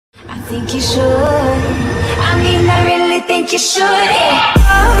I think you should. I mean, I really think you should. Yeah.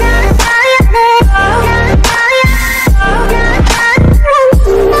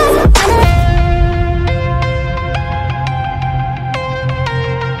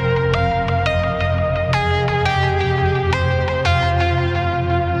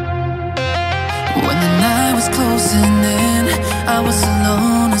 When the night was closing in, I was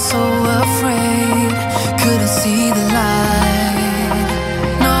alone and so afraid. Couldn't see the light,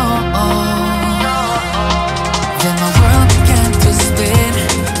 no. Then my world began to spin.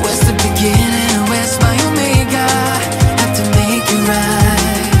 Where's the beginning? Where's my omega? Have to make it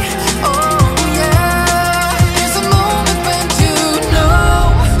right. Oh yeah. There's a moment when you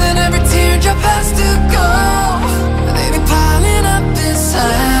know that every teardrop has to go. They be piling up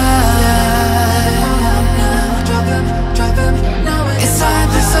inside. Inside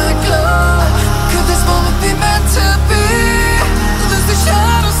this glow. Could this moment be meant to be? Lose the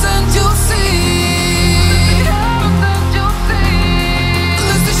shadows and you'll see.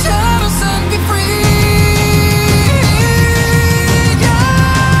 Lose the shadows and be free.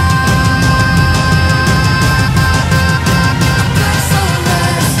 Black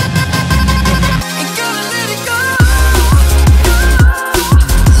sunrise. Ain't gonna let it go.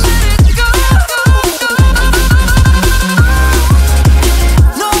 Let it go.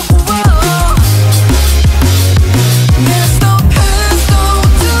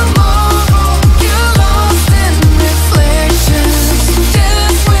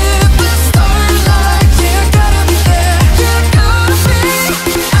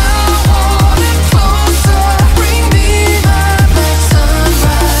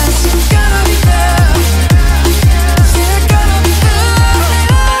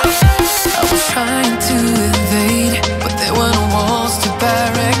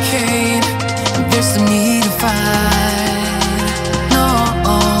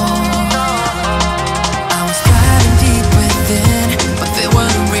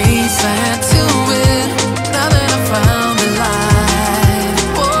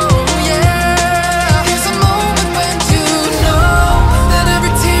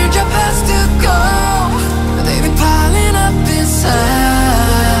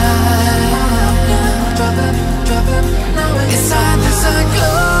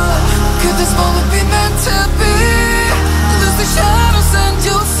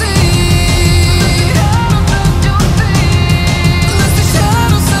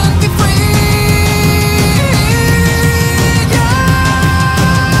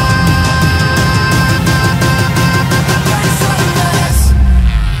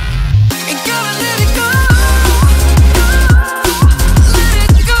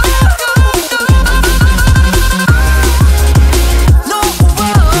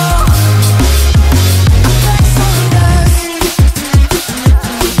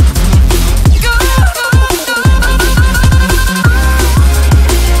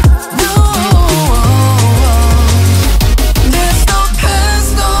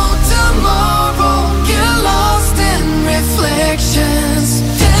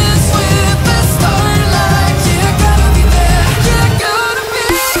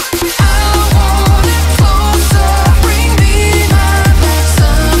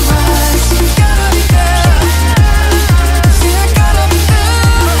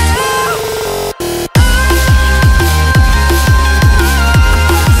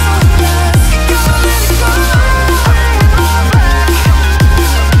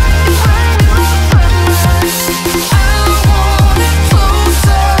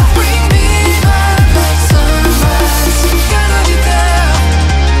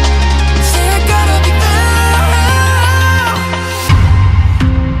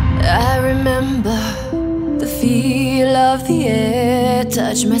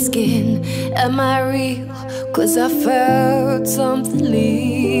 Touch my skin, am I real? 'Cause I felt something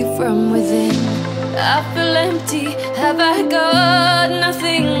leave from within. I feel empty, have I got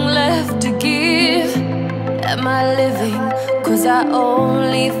nothing left to give? Am I living? 'Cause I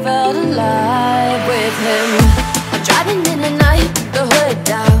only felt alive with him. I'm driving in the night, the hood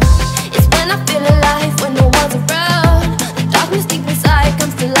down. It's when I feel alive, when no one's around. The darkness deep inside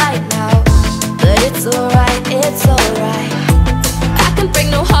comes to light now. But it's alright, it's alright. I can break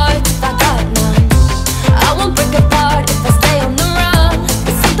no heart if I got none. I won't break apart if I stay on the run.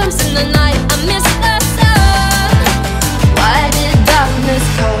 But sometimes in the night I miss the sun. Why did darkness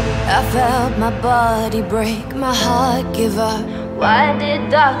come? I felt my body break, my heart give up. Why did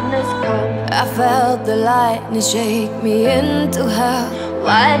darkness come? I felt the lightning shake me into hell.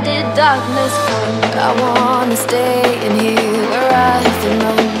 Why did darkness come? I wanna stay in here where I feel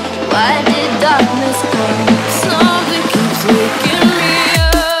known. Why did darkness come? Something keeps waking me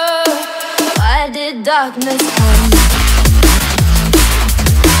up. did darkness come?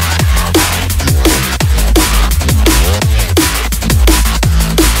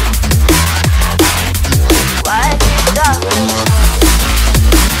 Why did darkness come?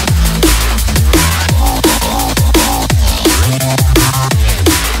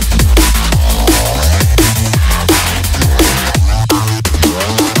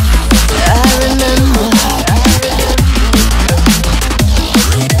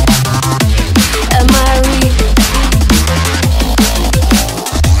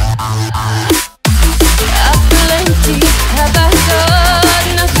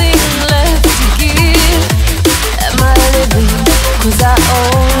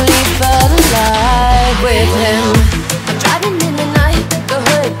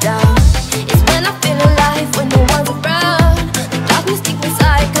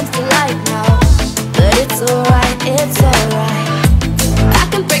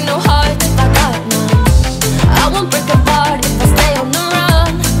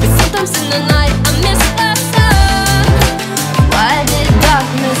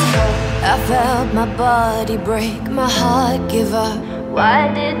 Break my heart, give up.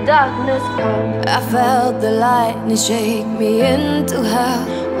 Why did darkness come? I felt the lightning shake me into hell.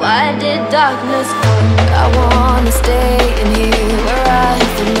 Why did darkness come? I wanna stay in here where I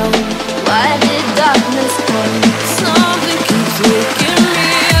belong. Why did darkness come? Something keeps waking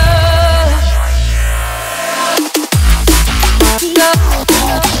me up.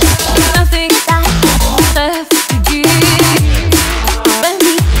 Nothing left to give.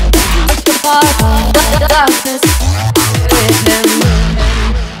 Darkness with him.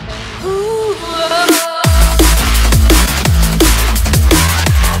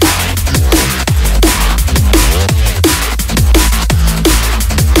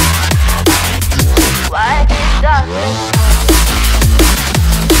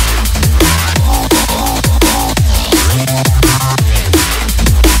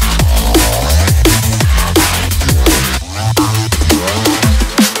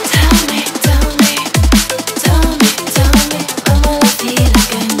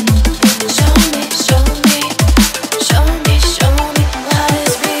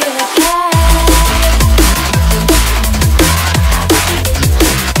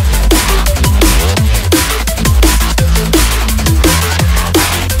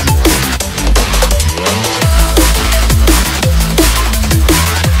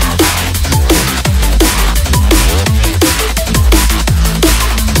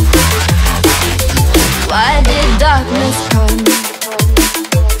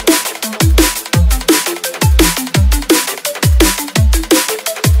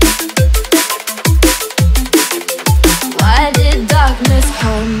 Why did darkness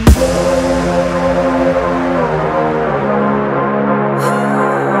come?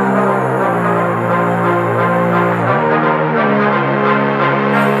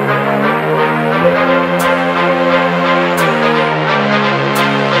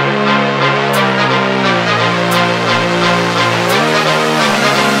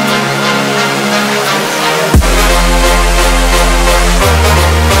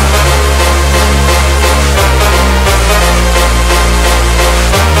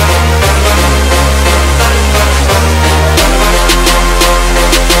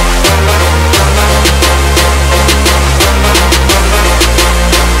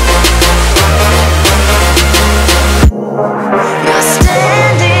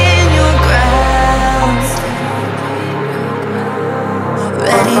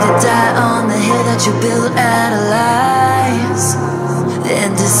 that you built out of lies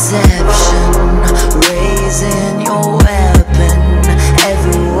and deception, raising your weapon.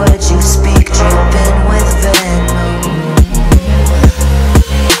 Every word you speak dripping with venom.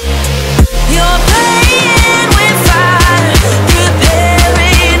 You're playing with fire,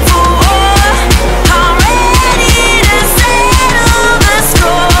 preparing for war. I'm ready to settle the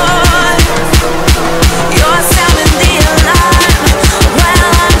score. You're sounding the alarm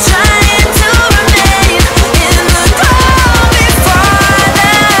while I'm trying to remain in the calm before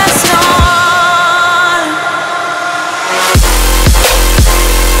the storm.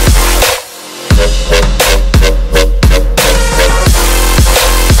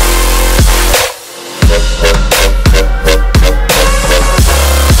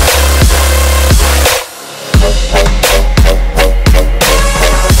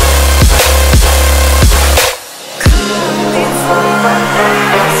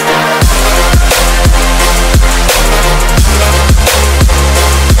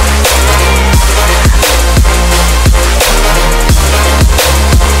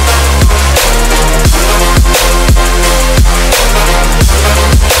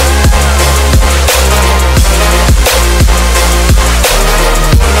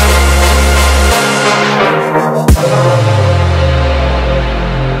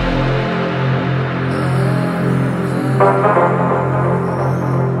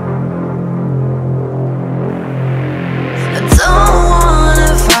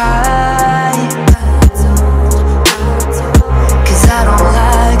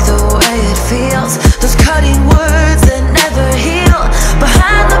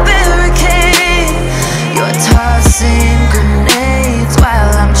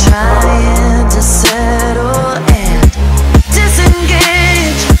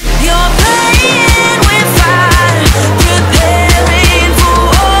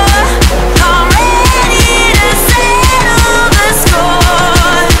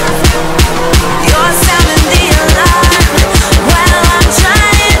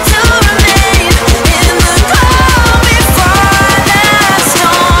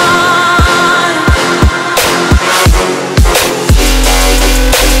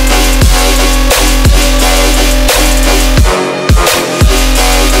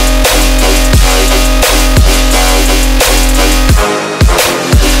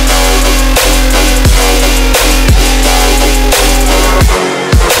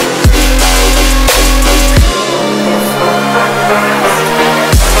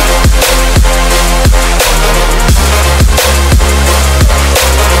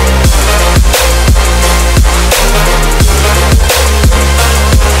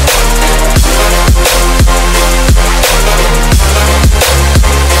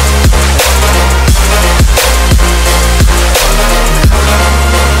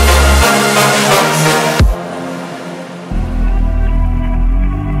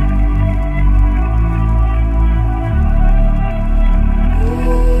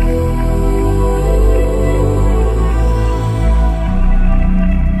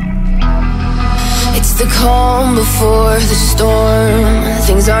 The calm before the storm.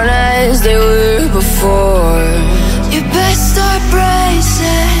 Things aren't as they were before. You best start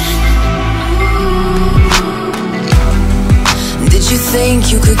bracing. Did you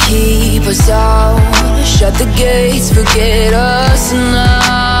think you could keep us out? Shut the gates, forget us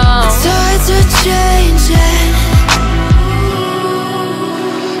now. The tides are changing.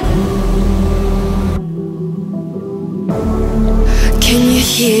 Can you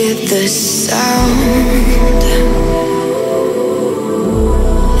hear the sound?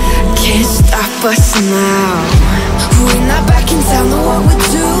 Can't stop us now. We're not back in town, know what we're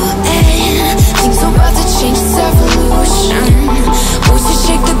doing. Things are about to change, it's evolution. Voices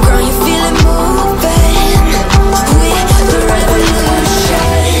shake the ground, you feel it moving. We're the revolution.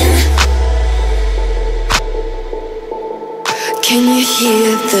 Can you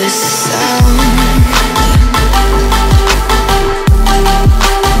hear the sound?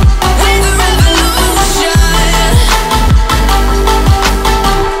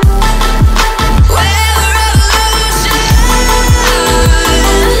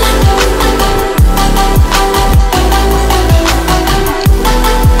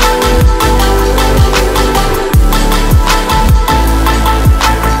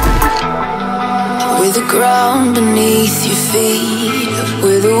 Ground beneath your feet,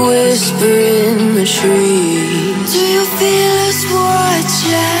 with a whisper in the trees. Do you feel us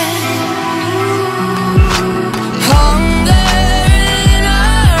watching? Hunger in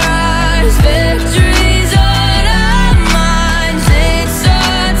our eyes, victories on our minds. It's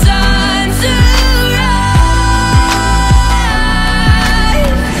our time to rise.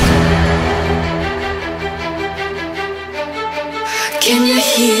 Can you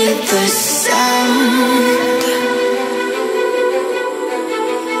hear the sound?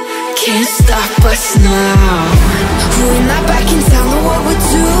 Can't stop us now. We're not back in town, know what we're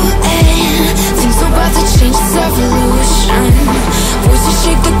doing. Things are about to change, it's evolution. Voices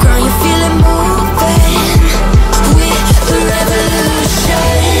shake the ground, you feel it moving. We're the revolution.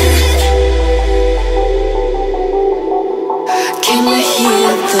 Can you hear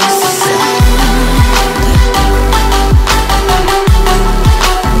the sound?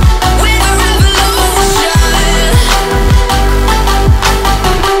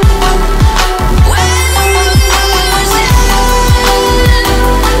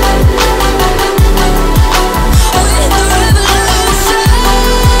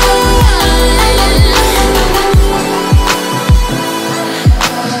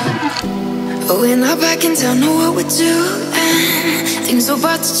 We're not back in town, know what we're doing. Things are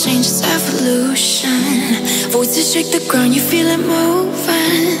about to change, it's evolution. Voices shake the ground, you feel it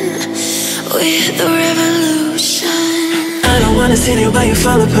moving. We're the revolution. I don't wanna see you, but you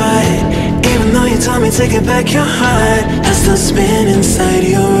fall apart. Even though you told me to get back your heart, I still spin inside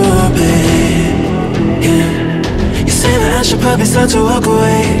your orbit. Yeah. You say that I should probably start to walk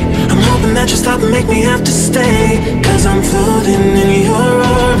away. I'm hoping that you stop and make me have to stay, 'cause I'm floating in your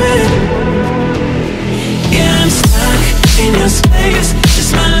orbit. Yeah, I'm stuck in your space,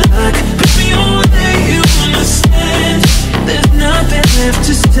 just my luck. Push me away, you understand. There's nothing left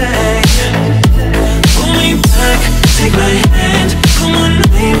to say. Pull me back, take my hand, call my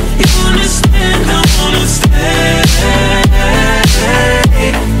name. You understand, I wanna stay.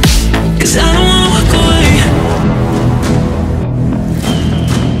 'Cause I don't wanna walk away.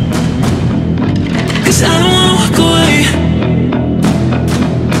 'Cause I don't wanna walk away.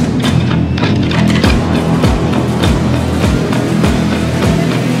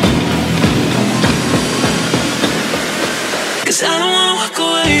 I don't wanna walk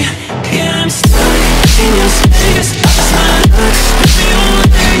away. Yeah, I'm stuck in your space. Just my luck. Push me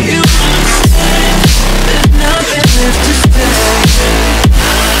away, you understand. There's nothing left to say.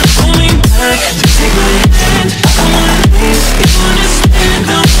 Pull me back, take my hand. Come on, please, you understand.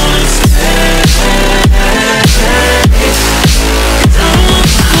 I wanna stay. 'Cause I don't wanna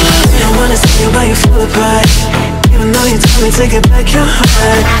walk away. I wanna see you, but you fall apart. Even though you told me to get back your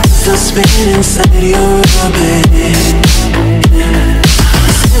heart, still spinning inside your orbit.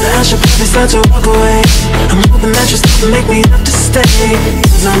 I should probably start to walk away. I'm hoping that you stop and make me have to stay,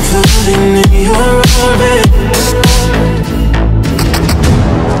 'cause I'm floating in your orbit.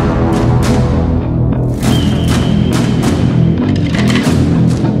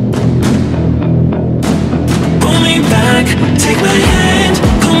 Pull me back, take my hand,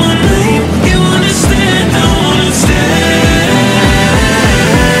 call my name. You understand, I wanna stay.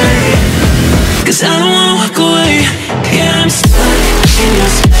 'Cause I don't wanna walk away.